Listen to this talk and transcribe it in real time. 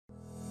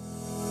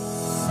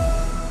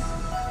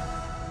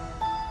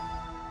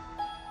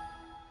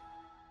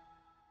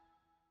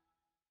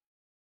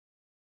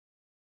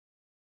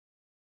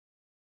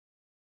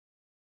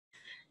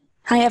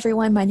Hi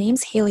everyone, my name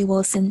is Haley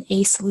Wilson,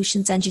 a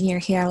solutions engineer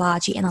here at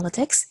Logi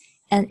Analytics.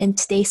 And in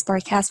today's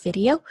broadcast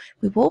video,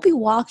 we will be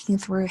walking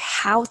through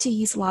how to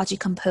use Logi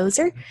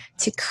Composer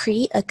to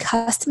create a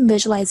custom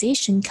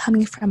visualization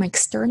coming from an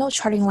external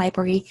charting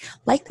library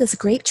like this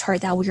great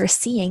chart that we are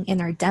seeing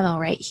in our demo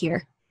right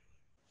here.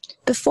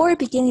 Before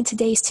beginning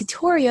today's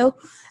tutorial,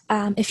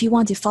 if you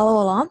want to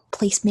follow along,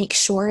 please make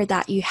sure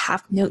that you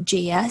have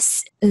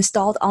Node.js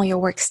installed on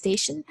your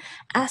workstation,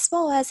 as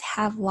well as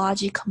have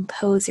Logi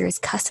Composer's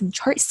custom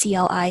chart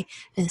CLI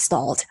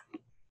installed.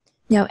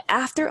 Now,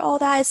 after all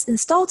that is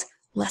installed,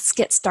 let's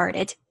get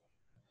started.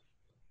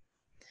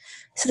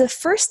 So the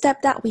first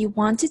step that we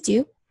want to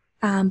do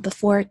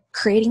before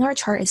creating our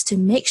chart is to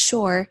make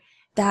sure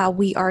that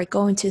we are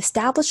going to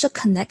establish a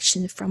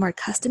connection from our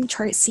custom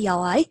chart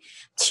CLI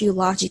to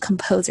Logi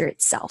Composer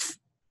itself.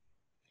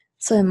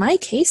 So in my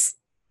case,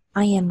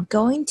 I am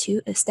going to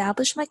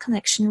establish my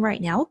connection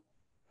right now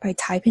by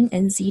typing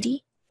in ZD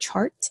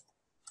chart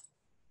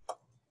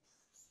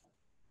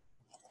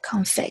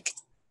config.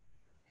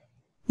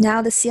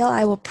 Now the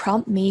CLI will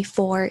prompt me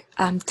for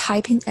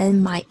typing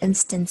in my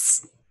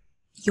instance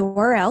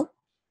URL.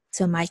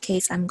 So in my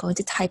case, I'm going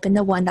to type in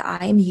the one that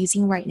I am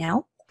using right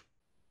now.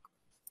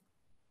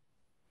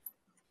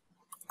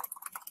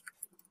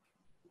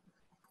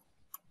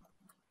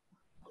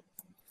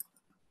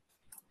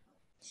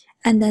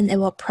 And then it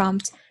will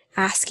prompt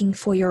asking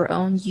for your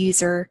own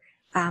user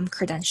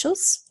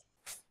credentials.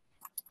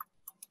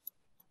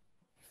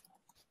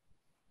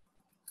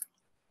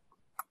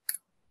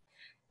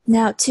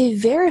 Now, to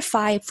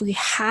verify if we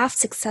have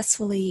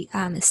successfully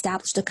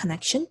established a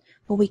connection,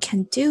 what we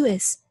can do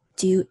is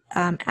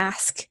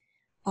ask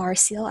our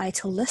CLI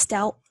to list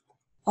out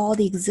all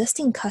the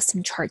existing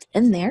custom charts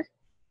in there.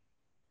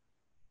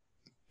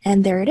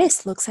 And there it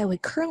is. Looks like we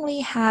currently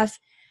have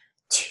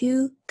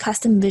 2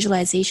 custom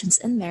visualizations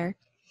in there.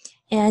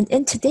 And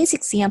in today's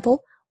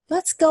example,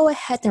 let's go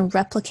ahead and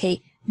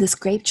replicate this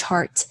great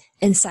chart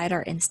inside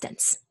our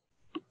instance.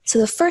 So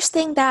the first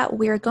thing that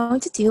we're going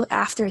to do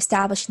after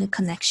establishing a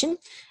connection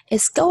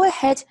is go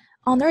ahead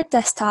on our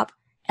desktop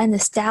and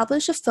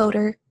establish a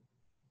folder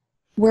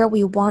where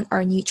we want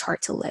our new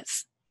chart to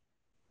live.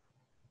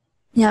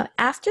 Now,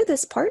 after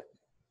this part,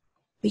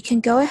 we can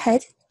go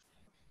ahead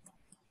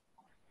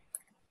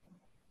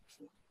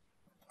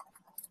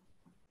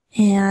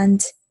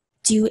and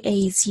do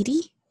a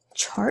ZD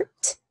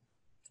chart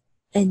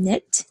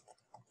init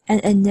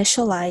and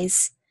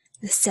initialize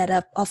the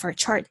setup of our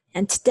chart.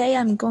 And today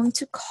I'm going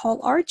to call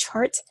our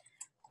chart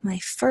my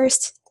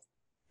first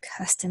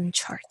custom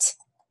chart.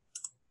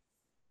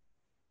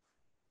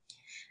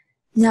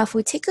 Now, if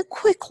we take a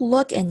quick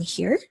look in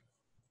here,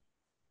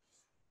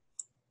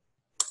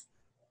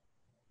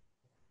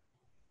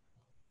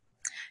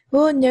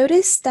 we'll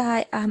notice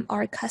that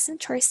our custom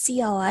chart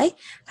CLI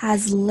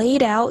has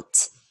laid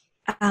out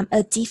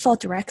a default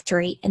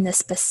directory in the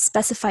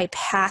specified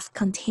path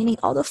containing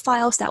all the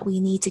files that we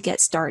need to get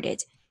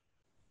started.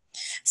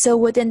 So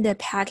within the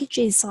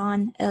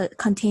package.json, it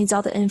contains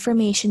all the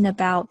information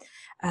about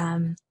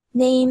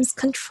names,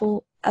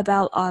 control,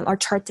 about our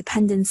chart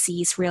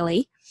dependencies,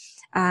 really.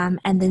 And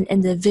then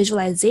in the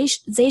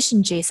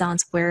visualization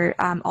JSONs, where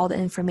all the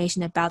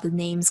information about the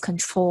names,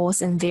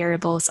 controls, and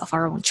variables of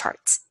our own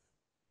charts.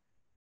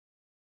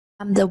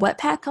 The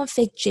Webpack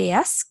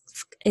config.js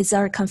is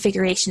our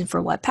configuration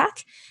for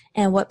Webpack,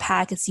 and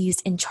Webpack is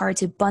used in chart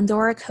to bundle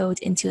our code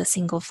into a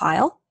single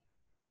file.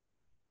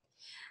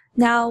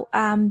 Now,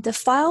 the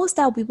files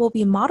that we will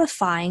be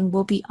modifying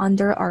will be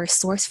under our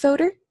source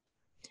folder,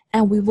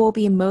 and we will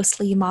be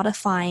mostly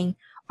modifying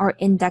our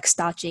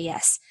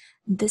index.js.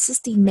 This is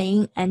the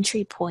main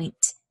entry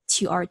point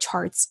to our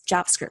chart's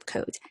JavaScript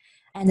code,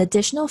 and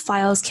additional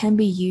files can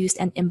be used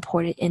and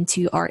imported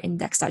into our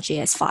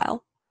index.js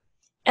file.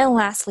 And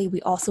lastly,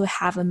 we also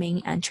have a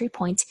main entry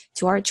point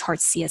to our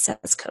chart's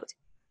CSS code.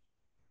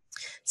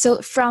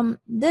 So from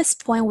this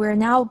point, we're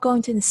now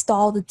going to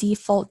install the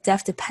default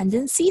dev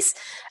dependencies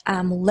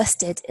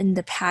listed in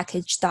the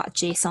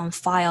package.json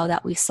file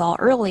that we saw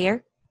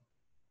earlier.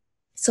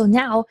 So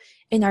now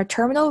in our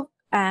terminal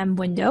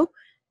window,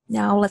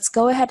 now let's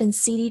go ahead and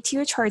cd to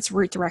your chart's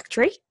root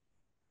directory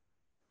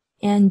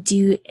and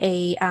do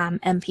a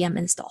npm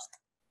install.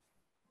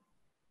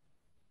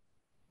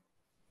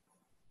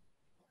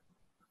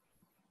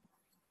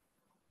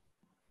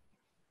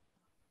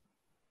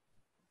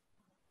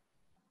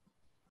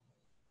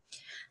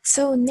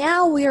 So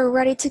now we are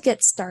ready to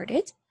get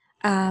started.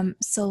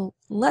 So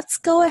let's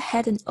go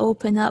ahead and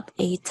open up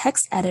a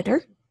text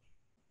editor.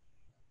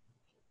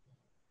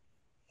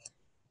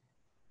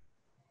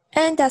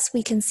 And as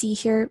we can see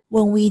here,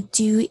 when we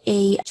do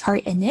a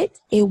chart init,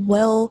 it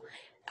will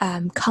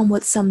come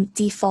with some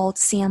default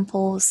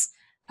samples,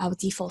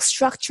 default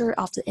structure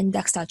of the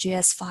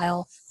index.js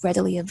file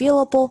readily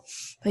available,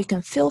 but you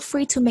can feel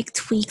free to make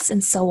tweaks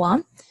and so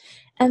on.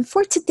 And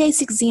for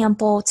today's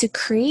example, to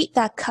create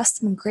that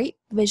custom great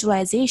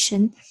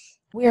visualization,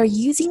 we are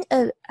using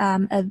a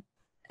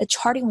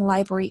charting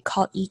library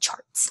called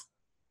eCharts.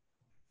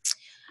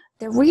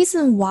 The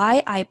reason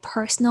why I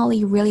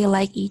personally really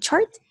like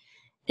eChart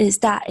is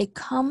that it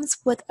comes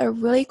with a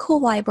really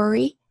cool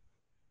library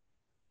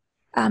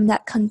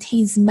that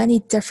contains many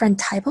different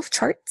types of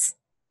charts.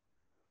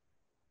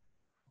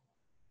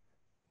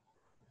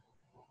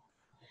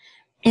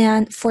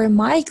 And for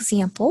my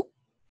example,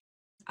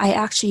 I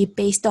actually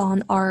based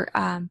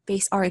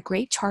our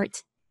grade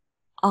chart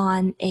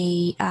on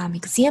a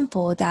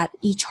example that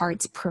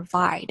eCharts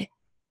provide.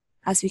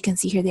 As we can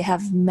see here, they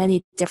have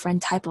many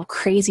different type of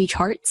crazy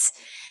charts.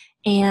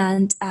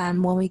 And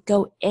when we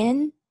go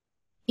in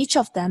each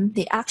of them,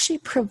 they actually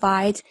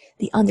provide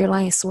the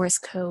underlying source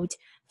code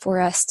for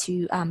us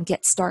to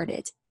get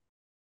started.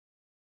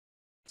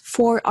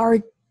 For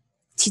our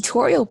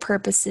tutorial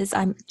purposes,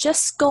 I'm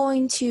just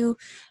going to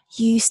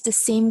use the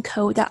same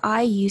code that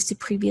I used to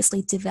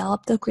previously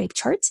develop the grape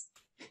chart.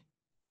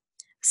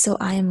 So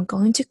I am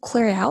going to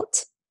clear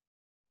out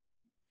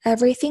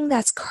everything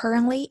that's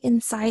currently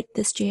inside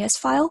this JS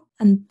file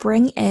and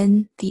bring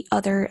in the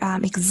other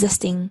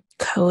existing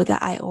code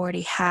that I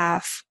already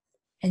have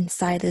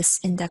inside this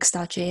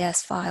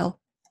index.js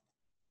file.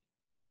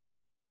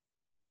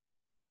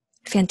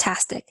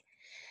 Fantastic.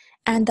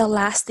 And the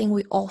last thing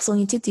we also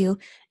need to do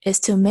is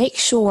to make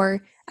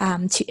sure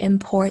to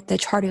import the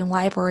charting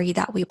library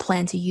that we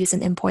plan to use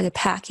and import the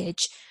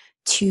package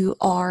to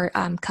our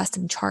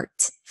custom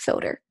chart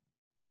folder.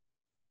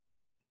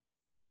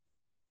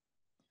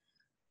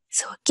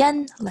 So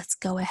again, let's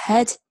go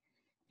ahead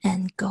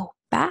and go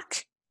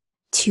back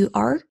to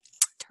our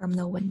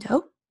terminal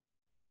window.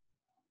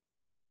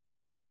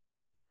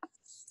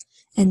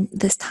 And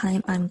this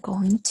time I'm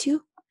going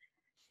to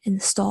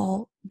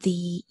install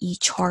the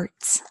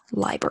eCharts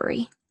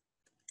library.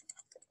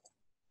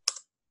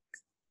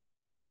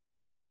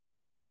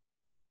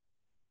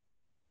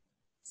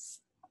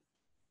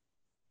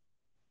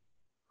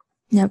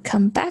 Now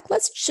come back,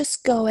 let's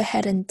just go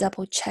ahead and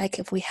double check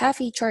if we have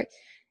eChart,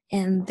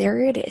 and there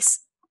it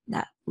is.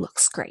 That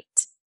looks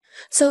great.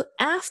 So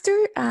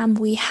after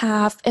we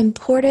have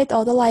imported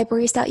all the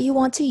libraries that you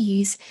want to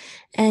use,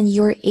 and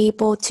you're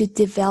able to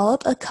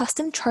develop a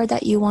custom chart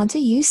that you want to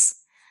use,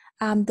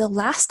 the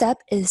last step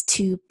is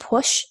to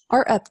push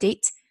our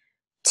update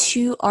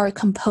to our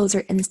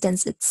Composer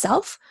instance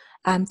itself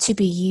to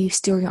be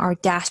used during our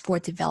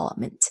dashboard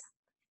development.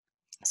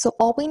 So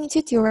all we need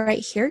to do right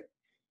here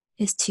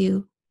is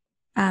to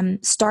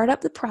start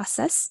up the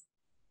process.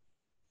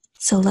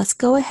 So let's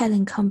go ahead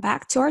and come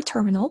back to our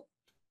terminal.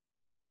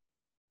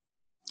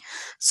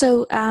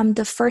 So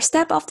the first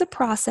step of the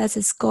process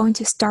is going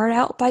to start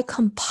out by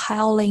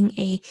compiling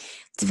a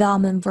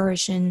development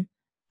version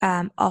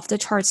of the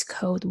charts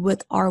code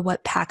with our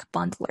Webpack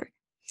bundler.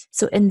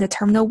 So in the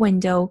terminal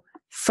window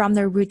from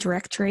the root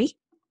directory,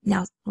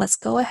 now let's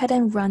go ahead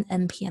and run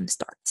npm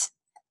start.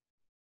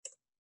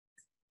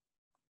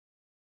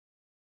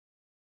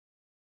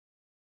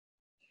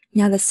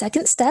 Now the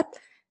second step,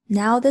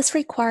 now this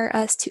requires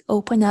us to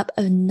open up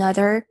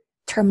another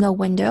terminal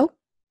window.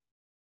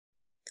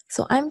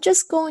 So I'm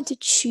just going to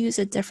choose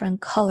a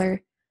different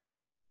color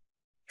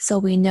so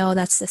we know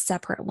that's the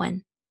separate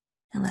one.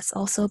 And let's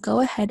also go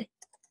ahead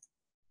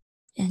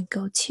and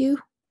go to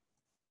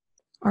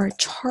our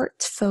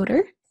chart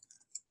folder.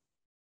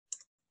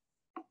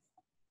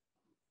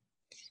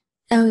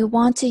 And we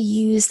want to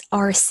use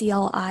our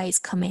CLI's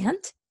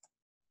command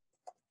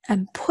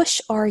and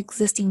push our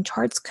existing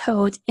charts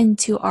code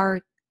into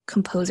our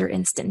Composer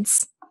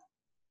instance.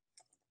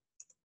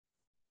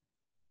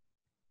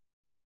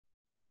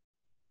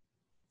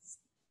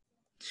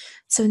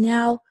 So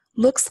now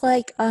looks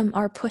like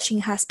our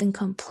pushing has been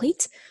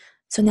complete.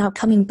 So now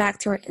coming back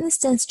to our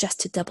instance just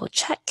to double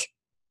check.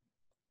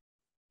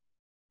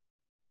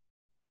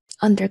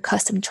 Under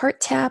Custom Chart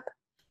tab,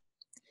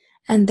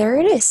 and there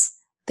it is.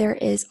 There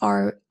is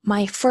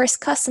my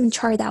first custom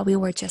chart that we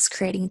were just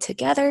creating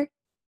together.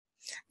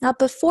 Now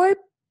before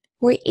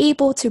we're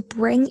able to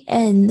bring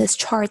in this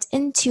chart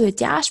into a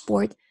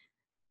dashboard,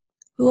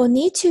 we will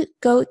need to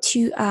go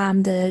to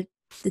the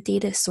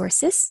data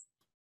sources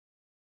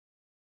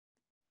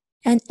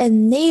and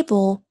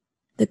enable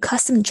the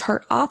custom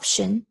chart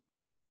option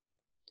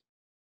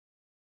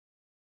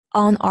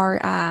on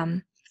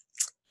our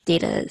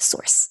data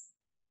source.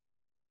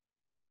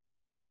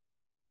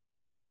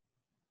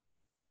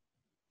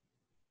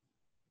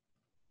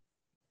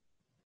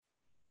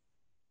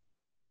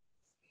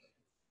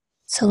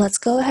 So let's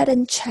go ahead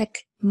and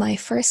check my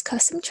first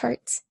custom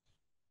charts.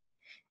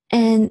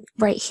 And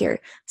right here.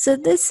 So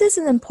this is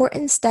an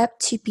important step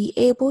to be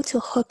able to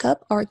hook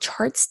up our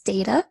charts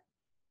data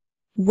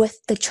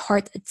with the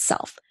chart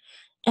itself.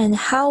 And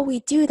how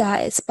we do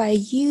that is by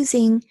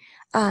using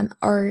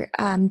our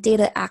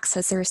data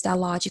accessors that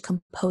Logi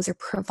Composer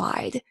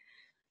provide.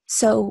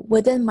 So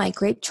within my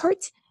grape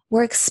chart,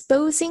 we're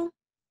exposing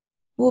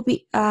will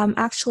be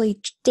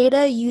actually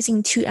data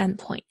using two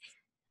endpoints.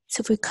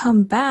 So if we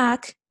come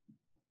back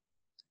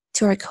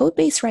to our code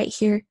base right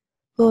here,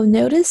 we'll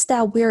notice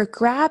that we're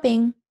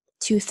grabbing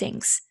two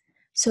things.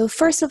 So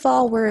first of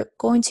all, we're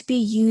going to be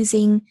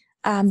using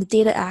the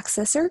data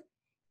accessor,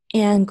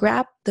 and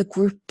grab the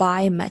group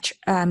by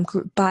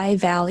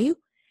value,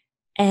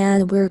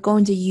 and we're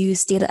going to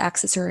use data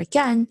accessor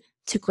again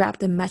to grab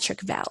the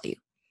metric value.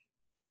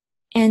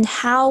 And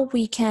how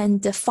we can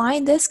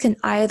define this can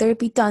either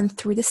be done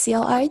through the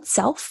CLI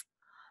itself,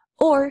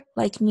 or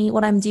like me,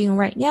 what I'm doing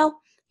right now,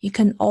 you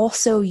can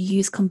also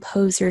use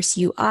Composer's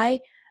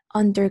UI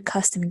under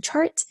custom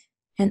chart.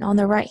 And on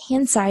the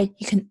right-hand side,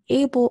 you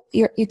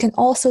can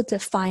also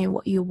define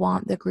what you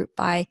want the group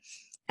by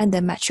and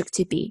the metric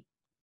to be.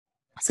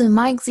 So in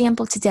my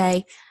example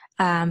today,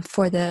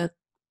 for the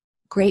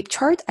grape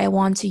chart, I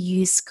want to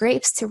use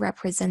grapes to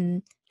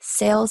represent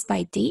sales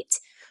by date.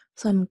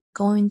 So I'm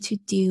going to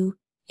do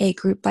a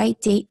group by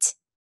date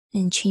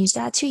and change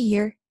that to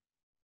year.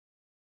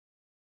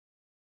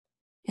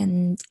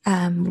 And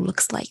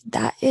looks like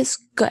that is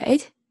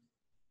good.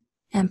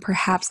 And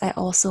perhaps I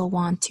also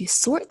want to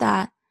sort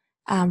that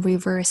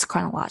reverse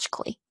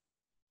chronologically.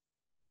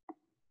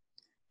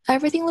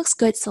 Everything looks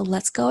good, so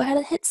let's go ahead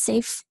and hit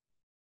save.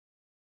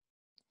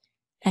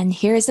 And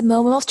here's the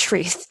moment of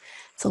truth.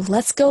 So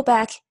let's go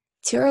back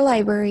to our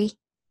library,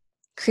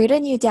 create a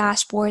new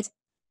dashboard,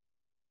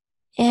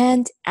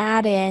 and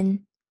add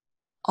in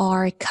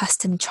our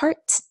custom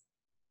chart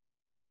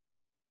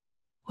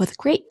with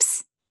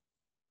grapes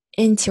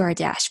into our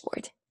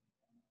dashboard.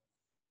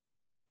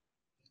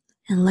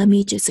 And let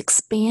me just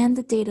expand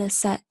the data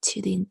set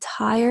to the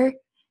entire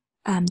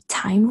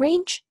time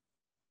range.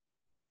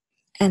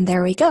 And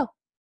there we go.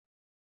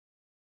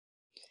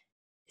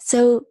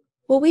 So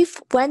what we've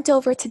went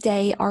over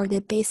today are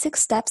the basic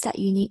steps that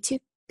you need to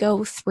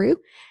go through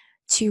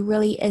to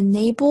really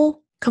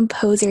enable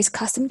Composer's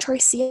custom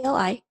chart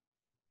CLI,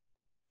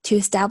 to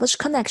establish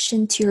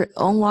connection to your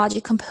own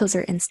Logi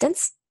Composer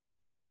instance.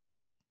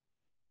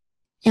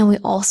 And we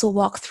also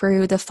walk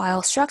through the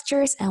file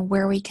structures and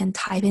where we can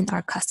type in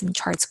our custom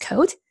charts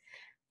code.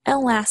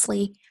 And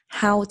lastly,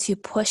 how to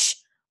push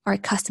our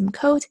custom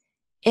code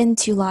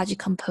into Logi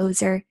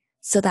Composer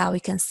so that we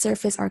can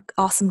surface our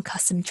awesome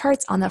custom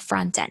charts on the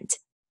front end.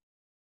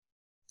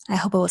 I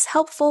hope it was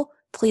helpful.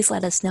 Please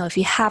let us know if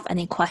you have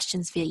any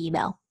questions via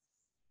email.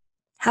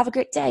 Have a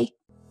great day.